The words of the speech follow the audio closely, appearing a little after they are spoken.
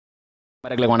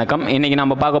நண்பர்களுக்கு வணக்கம். இன்றைக்கி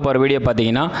நம்ம பார்க்க போகிற வீடியோ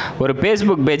பார்த்தீங்கன்னா ஒரு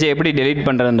ஃபேஸ்புக் பேஜை எப்படி டெலீட்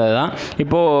பண்ணுறதுன்றது தான்.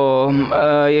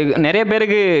 இப்போது நிறைய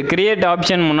பேருக்கு கிரியேட்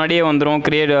ஆப்ஷன் முன்னாடியே வந்துடும்.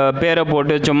 பேரை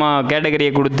போட்டு சும்மா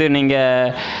கேட்டகரியை கொடுத்து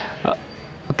நீங்கள்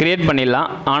க்ரியேட் பண்ணிடலாம்.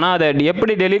 ஆனால் அதை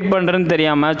எப்படி டெலீட் பண்ணுறதுன்னு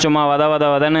தெரியாமல் சும்மா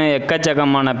வதன்னு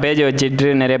எக்கச்சக்கமான பேஜை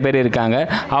வச்சுட்டு நிறைய பேர் இருக்காங்க.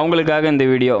 அவங்களுக்காக இந்த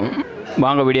வீடியோ.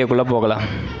 வாங்க வீடியோக்குள்ளே போகலாம்.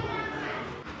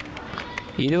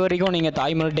 இது வரைக்கும் நீங்கள்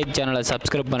thaimozhitech சேனலை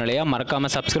சப்ஸ்கிரைப் பண்ணலையா?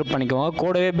 மறக்காமல் சப்ஸ்கிரைப் பண்ணிக்கோங்க.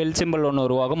 கூடவே பெல் சிம்பிள் ஒன்று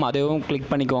உருவாகும், அதையும் கிளிக்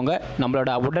பண்ணிக்கோங்க.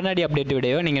 நம்மளோட உடனடி அப்டேட்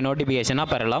வீடியோவை நீங்கள் நோட்டிஃபிகேஷனாக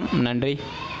பெறலாம். நன்றி.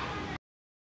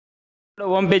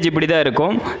 ஹோம் பேஜ் இப்படி தான்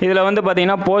இருக்கும். இதில் வந்து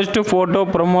பார்த்தீங்கன்னா post, photo,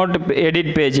 promote,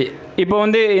 edit page. இப்போ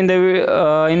வந்து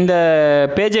இந்த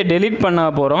பேஜை டெலீட் பண்ண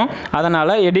போகிறோம்.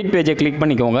 அதனால் எடிட் பேஜை கிளிக்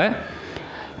பண்ணிக்கோங்க.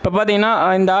 இப்போ பார்த்தீங்கன்னா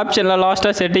இந்த ஆப்ஷனில்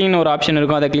லாஸ்ட்டாக செட்டிங்னு ஒரு ஆப்ஷன்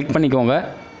இருக்கும், அதை கிளிக் பண்ணிக்கோங்க.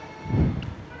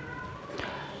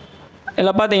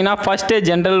 இதில் பார்த்தீங்கன்னா ஃபஸ்ட்டு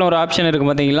ஜென்ரல்னு ஒரு ஆப்ஷன் இருக்குது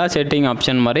பார்த்தீங்களா, செட்டிங்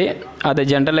ஆப்ஷன் மாதிரி. அதை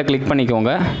ஜென்ரலில் கிளிக்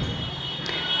பண்ணிக்கோங்க.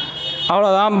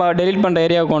 அவ்வளோதான், டெலீட் பண்ணுற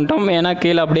ஏரியாவுக்கு வந்துட்டோம். ஏன்னா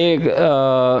கீழே அப்படியே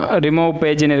ரிமூவ்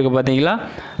பேஜ்னு இருக்குது பார்த்தீங்களா,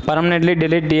 பர்மனெண்ட்லி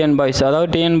டெலீட் டிஎன் பாய்ஸ். அதாவது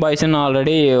டிஎன் பாய்ஸ்ன்னு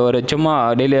ஆல்ரெடி ஒரு சும்மா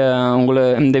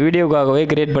உங்களுக்கு இந்த வீடியோக்காகவே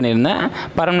க்ரியேட் பண்ணியிருந்தேன்.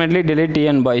 பர்மனெண்ட்லி டெலீட்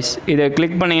டிஎன் பாய்ஸ் இதை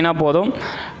கிளிக் பண்ணிங்கன்னா போதும்.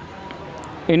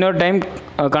 இன்னொரு டைம்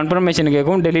கன்ஃபர்மேஷன்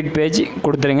கேட்கும், டெலீட் பேஜ்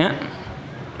கொடுத்துருங்க.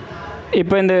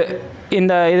 இப்போ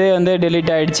இந்த இது வந்து டெலீட்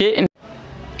ஆகிடுச்சு.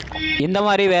 இந்த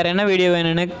மாதிரி வேறு என்ன வீடியோ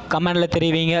வேணும்னு கமெண்டில்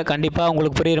தெரிவிங்க. கண்டிப்பாக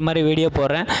உங்களுக்கு புரிகிற மாதிரி வீடியோ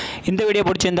போடுறேன். இந்த வீடியோ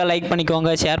பிடிச்சிருந்தால் லைக்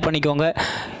பண்ணிக்கோங்க, ஷேர் பண்ணிக்கோங்க.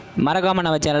 மறக்காமல்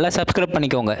நம்ம சேனலை சப்ஸ்கிரைப்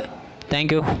பண்ணிக்கோங்க.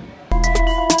 தேங்க்யூ.